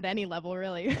idolize him at any level,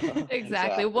 really.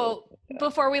 Exactly. Well,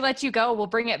 before we let you go, we'll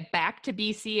bring it back to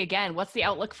BC again. What's the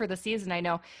outlook for the season? I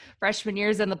know freshman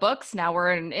year's in the books. Now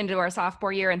we're into our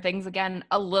sophomore year, and things again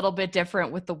a little bit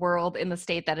different with the world in the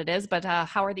state that it is. But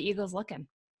how are the Eagles looking?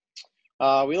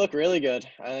 We look really good.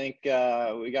 I think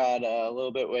we got a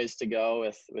little bit ways to go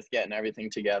with getting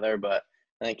everything together, but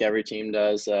I think every team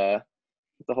does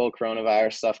with the whole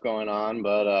coronavirus stuff going on.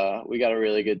 But we got a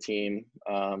really good team.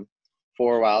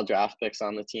 4 wild draft picks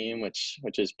on the team, which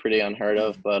is pretty unheard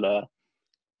of. But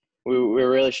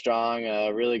we're really strong,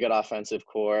 really good offensive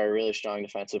core, really strong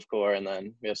defensive core, and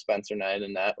then we have Spencer Knight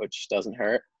in that, which doesn't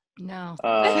hurt. No.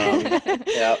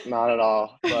 Yeah, not at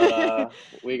all. But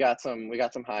we got some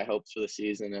high hopes for the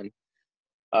season, and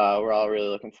we're all really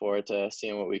looking forward to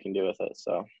seeing what we can do with it.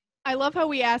 So I love how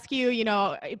we ask you,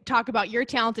 talk about your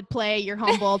talented play, you're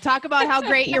humble. Talk about how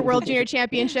great your World Junior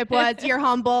Championship was, you're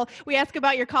humble. We ask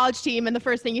about your college team, and the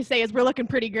first thing you say is, we're looking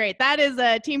pretty great. That is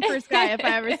a team first guy if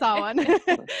I ever saw one.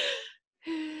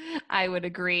 I would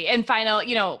agree. And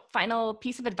final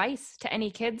piece of advice to any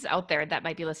kids out there that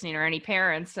might be listening or any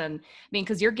parents. And I mean,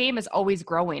 because your game is always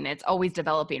growing, it's always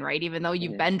developing, right? Even though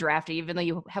you've been drafted, even though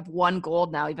you have won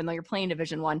gold now, even though you're playing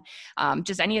Division One,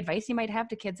 just any advice you might have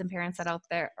to kids and parents that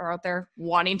are out there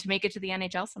wanting to make it to the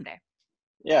NHL someday.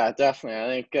 Yeah, definitely. I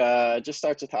think it just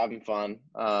starts with having fun.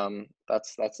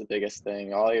 That's the biggest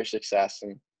thing. All your success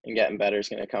and getting better is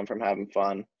going to come from having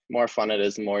fun. The more fun it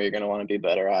is, the more you're going to want to be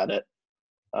better at it.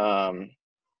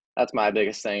 That's my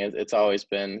biggest thing. It's always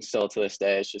been, still to this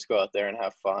day, it's just go out there and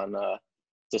have fun.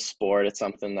 It's a sport. It's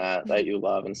something that you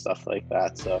love and stuff like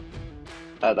that. So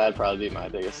that'd probably be my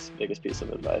biggest piece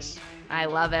of advice. I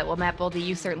love it. Well, Matt Boldy,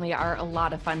 you certainly are a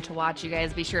lot of fun to watch. You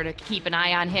guys be sure to keep an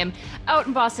eye on him out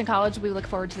in Boston College. We look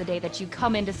forward to the day that you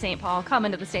come into St. Paul, come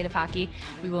into the state of hockey.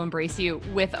 We will embrace you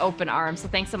with open arms. So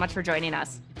thanks so much for joining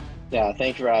us. Yeah,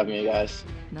 thank you for having me, guys.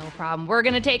 No problem. We're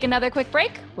going to take another quick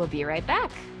break. We'll be right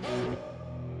back.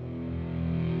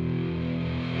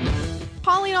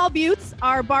 Calling all Beauts,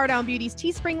 our Bardown Beauties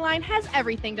Teespring line has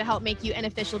everything to help make you an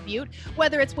official Beaut.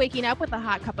 Whether it's waking up with a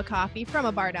hot cup of coffee from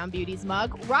a Bardown Beauties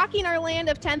mug, rocking our Land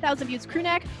of 10,000 Beauts crew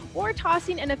neck, or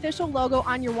tossing an official logo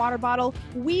on your water bottle,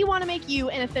 we want to make you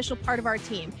an official part of our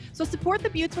team. So support the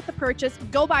Beauts with the purchase.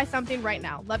 Go buy something right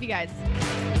now. Love you guys.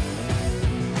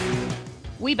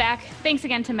 We back. Thanks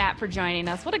again to Matt for joining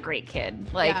us. What a great kid.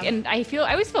 And I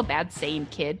always feel bad saying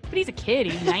kid, but he's a kid.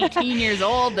 He's 19 years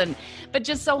old but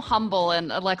just so humble.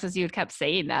 And Alexis, you had kept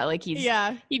saying that,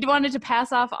 he wanted to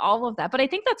pass off all of that. But I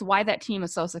think that's why that team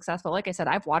is so successful. Like I said,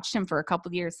 I've watched him for a couple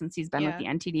of years since he's been with the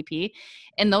NTDP,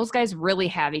 and those guys really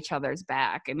have each other's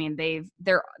back. I mean,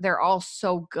 they're all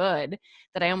so good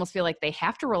that I almost feel like they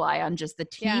have to rely on just the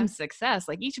team's success.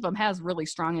 Like each of them has really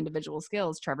strong individual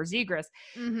skills. Trevor Zegras,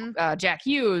 Jack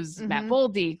Hughes, Matt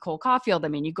Boldy, Cole Caulfield. I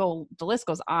mean, the list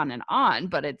goes on,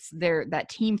 but it's that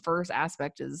team first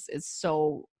aspect is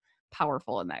so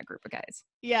powerful in that group of guys.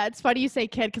 Yeah, it's funny you say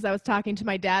kid because I was talking to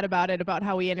my dad about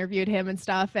how we interviewed him and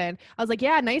stuff. And I was like,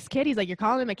 yeah, nice kid. He's like, you're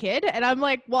calling him a kid? And I'm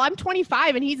like, well, I'm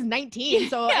 25 and he's 19.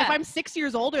 So if I'm 6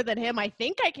 years older than him, I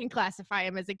think I can classify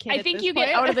him as a kid. I think you get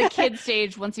out of the kid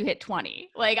stage once you hit 20.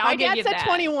 Like, my dad said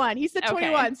 21. He said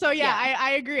 21. So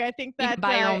I agree. I think that you can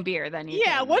buy your own beer then.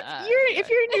 If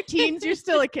you're in your teens, you're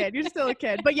still a kid. You're still a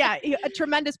kid. But yeah, a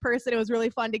tremendous person. It was really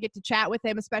fun to get to chat with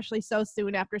him, especially so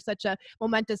soon after such a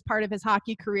momentous part of his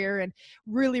hockey career, and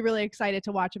really, really excited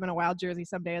to watch him in a Wild jersey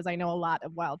someday, as I know a lot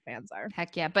of Wild fans are.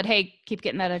 Heck yeah. But hey, keep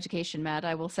getting that education, Matt.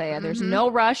 I will say there's no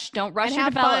rush. Don't rush your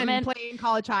development. Fun playing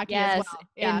college hockey as well.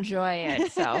 Yeah. Enjoy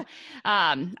it. So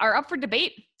our up for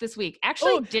debate this week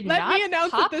actually did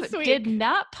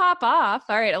not pop off.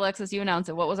 All right, Alexis, you announce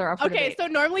it. What was our up for debate? Okay, so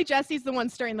normally Jesse's the one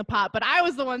stirring the pot, but I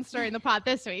was the one stirring the pot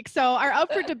this week. So our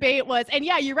up for debate was, and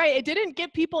yeah, you're right, it didn't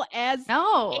get people as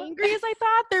angry as I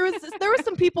thought. There was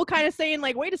some people kind of saying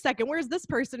like, wait a second, where's this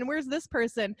person and where's this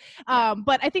person?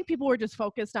 But I think people were just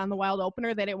focused on the Wild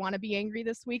opener. They didn't want to be angry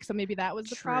this week, so maybe that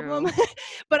was the problem.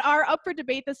 But our up for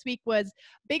debate this week was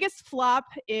biggest flop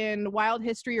in Wild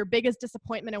history or biggest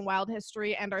disappointment in Wild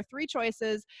history, and our three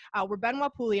choices were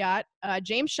Benoit Pouliot,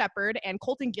 James Shepard, and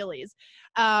Colton Gillies.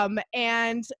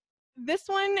 And this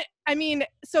one, I mean,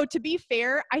 so to be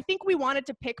fair, I think we wanted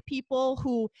to pick people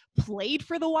who played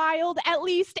for the Wild at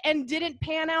least and didn't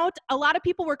pan out. A lot of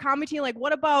people were commenting like,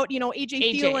 what about,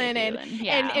 AJ Thielen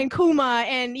and Kuma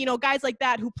and, guys like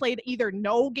that who played either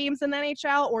no games in the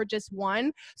NHL or just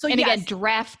one. So again,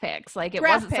 draft picks. Like it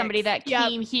wasn't somebody that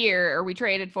came here or we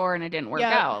traded for and it didn't work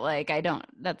out. Like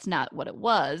that's not what it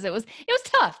was. It was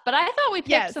tough, but I thought we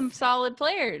picked some solid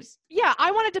players. Yeah,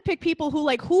 I wanted to pick people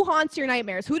who haunts your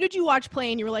nightmares? Who did you watch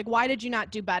play and you were like, why did you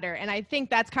not do better? And I think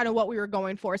that's kind of what we were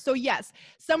going for. So yes,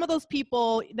 some of those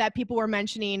people that people were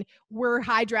mentioning were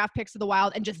high draft picks of the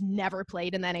Wild and just never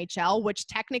played in the NHL, which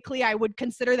technically I would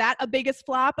consider that a biggest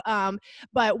flop.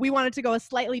 But we wanted to go a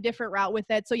slightly different route with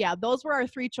it. So yeah, those were our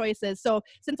three choices. So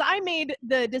since I made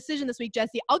the decision this week,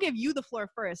 Jesse, I'll give you the floor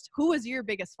first. Who was your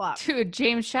biggest flop? Dude,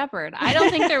 James Shepard. I don't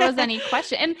think there was any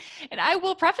question. And I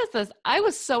will preface this. I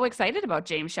was so excited about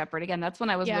James Shepard. Again, that's when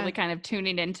I was really kind of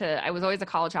tuning into, I was always a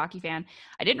college hockey fan.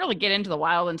 I didn't really get into the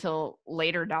Wild until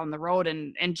later down the road,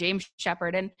 and James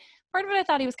Shepard, and part of it I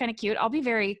thought he was kind of cute. I'll be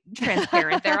very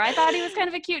transparent there. I thought he was kind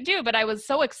of a cute dude, but I was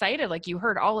so excited. Like you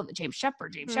heard all of the James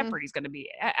Shepard, he's going to be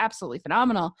absolutely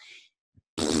phenomenal.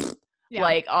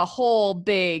 Like a whole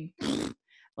big,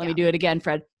 let me do it again,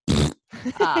 Fred.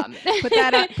 Put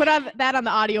that on the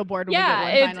audio board. When we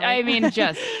get one, I mean,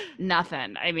 just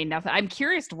nothing. I'm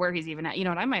curious to where he's even at. You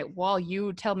know what? While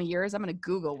you tell me yours, I'm going to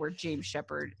Google where James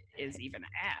Shepard is even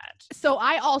at. So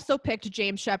I also picked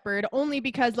James Shepherd only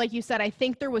because, like you said, I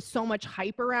think there was so much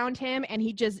hype around him and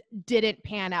he just didn't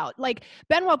pan out. Like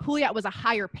Benoit Pouliot was a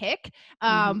higher pick,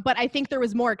 but I think there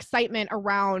was more excitement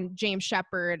around James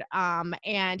Shepherd.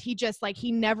 And he just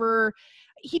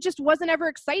he just wasn't ever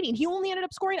exciting. He only ended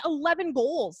up scoring 11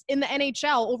 goals in the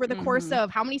NHL over the course of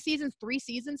how many seasons? 3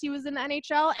 seasons he was in the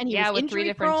NHL, and he was with injury 3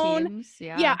 different prone. Teams.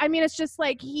 Yeah, I mean, it's just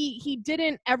like he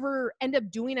didn't ever end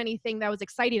up doing anything that was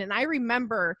exciting. And I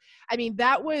remember, I mean,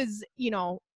 that was,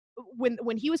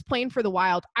 when he was playing for the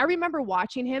Wild, I remember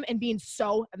watching him and being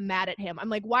so mad at him. I'm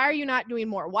like, why are you not doing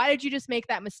more? Why did you just make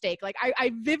that mistake? Like,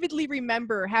 I vividly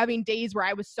remember having days where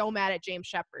I was so mad at James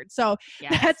Shepherd. So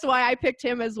that's why I picked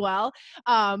him as well.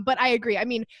 But I agree. I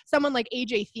mean, someone like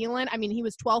AJ Thielen, I mean, he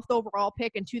was 12th overall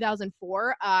pick in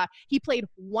 2004. He played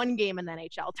 1 game in the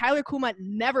NHL. Tyler Kuma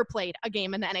never played a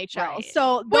game in the NHL. Right.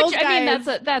 So those guys, I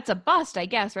mean, that's a bust, I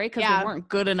guess, right? Because they weren't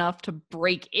good enough to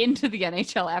break into the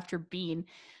NHL after being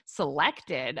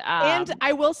selected. And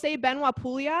I will say Benoit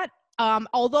Pouliot,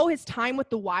 although his time with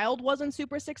the Wild wasn't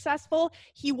super successful,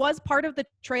 he was part of the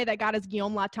trade that got us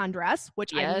Guillaume Latendresse,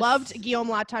 which I loved Guillaume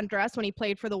Latendresse when he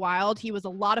played for the Wild. He was a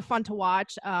lot of fun to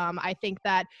watch. I think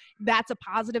that's a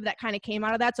positive that kind of came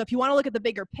out of that. So if you want to look at the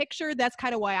bigger picture, that's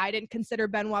kind of why I didn't consider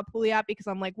Benoit Pouliot, because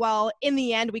I'm like, well, in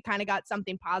the end, we kind of got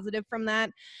something positive from that.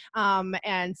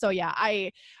 And so, yeah,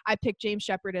 I picked James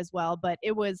Shepherd as well, but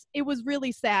it was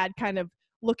really sad kind of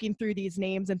looking through these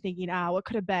names and thinking, what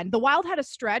could have been. The Wild had a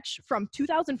stretch from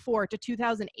 2004 to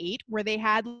 2008 where they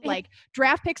had like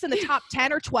draft picks in the top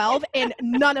 10 or 12 and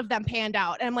none of them panned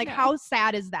out. And I'm like, how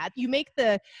sad is that? You make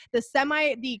the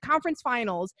conference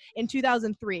finals in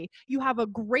 2003. You have a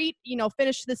great,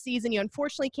 finish to the season. You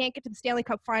unfortunately can't get to the Stanley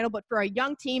Cup final, but for a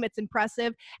young team, it's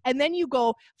impressive. And then you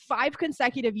go 5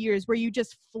 consecutive years where you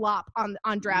just flop on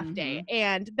draft day.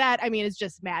 And that, I mean, is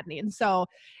just maddening. So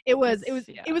it was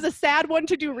a sad one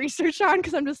to do research on,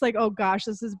 because I'm just like, oh gosh,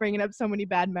 this is bringing up so many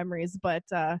bad memories. But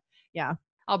yeah,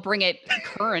 I'll bring it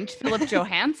current. Philip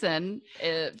Johansson,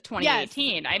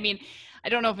 2018. I mean, I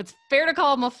don't know if it's fair to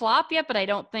call him a flop yet, but I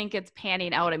don't think it's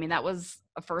panning out. I mean, that was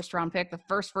a first round pick, the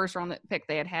first round pick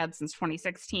they had since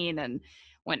 2016, and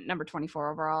went number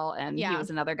 24 overall. And he was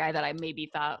another guy that I maybe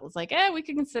thought was like, we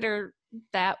could consider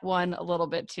that one a little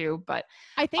bit too. But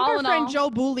I think our friend Joe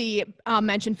Booley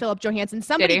mentioned Philip Johansson.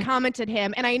 Somebody commented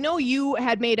him, and I know you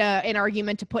had made an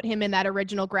argument to put him in that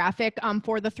original graphic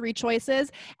for the 3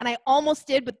 choices, and I almost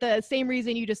did, but the same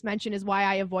reason you just mentioned is why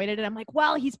I avoided it. I'm like,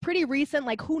 well, he's pretty recent,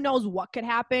 like who knows what could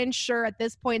happen. Sure, at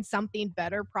this point something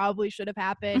better probably should have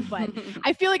happened, but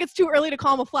I feel like it's too early to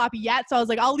call him a flop yet, so I was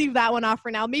like, I'll leave that one off for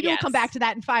now. Maybe we'll come back to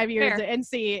that in 5 years and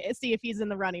see if he's in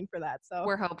the running for that. So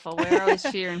we're hopeful. We're always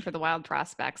cheering for the Wild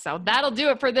prospects. So that'll do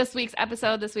it for this week's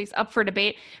episode. This week's Up for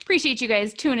Debate. Appreciate you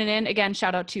guys tuning in. Again,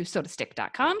 shout out to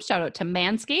sodastick.com. Shout out to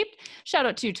Manscaped. Shout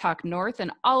out to Talk North,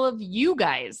 and all of you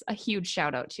guys, a huge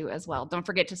shout out to as well. Don't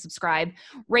forget to subscribe,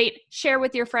 rate, share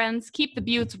with your friends. Keep the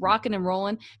Beauts rocking and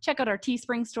rolling. Check out our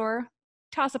Teespring store.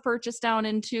 Toss a purchase down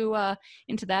into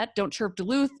that. Don't Chirp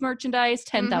Duluth merchandise,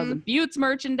 10,000 Beauts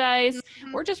merchandise,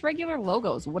 or just regular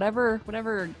logos, whatever.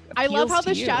 I love how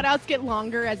the shout outs get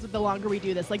longer as the longer we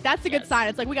do this. Like, that's a good sign.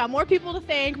 It's like we got more people to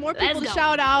thank, more people to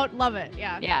shout out. Love it.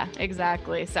 Yeah,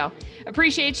 exactly. So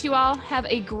appreciate you all. Have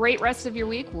a great rest of your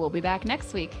week. We'll be back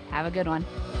next week. Have a good one.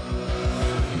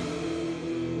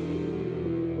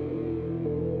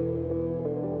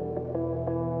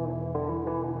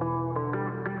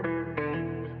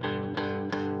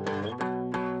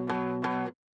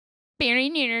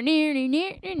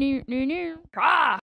 Cross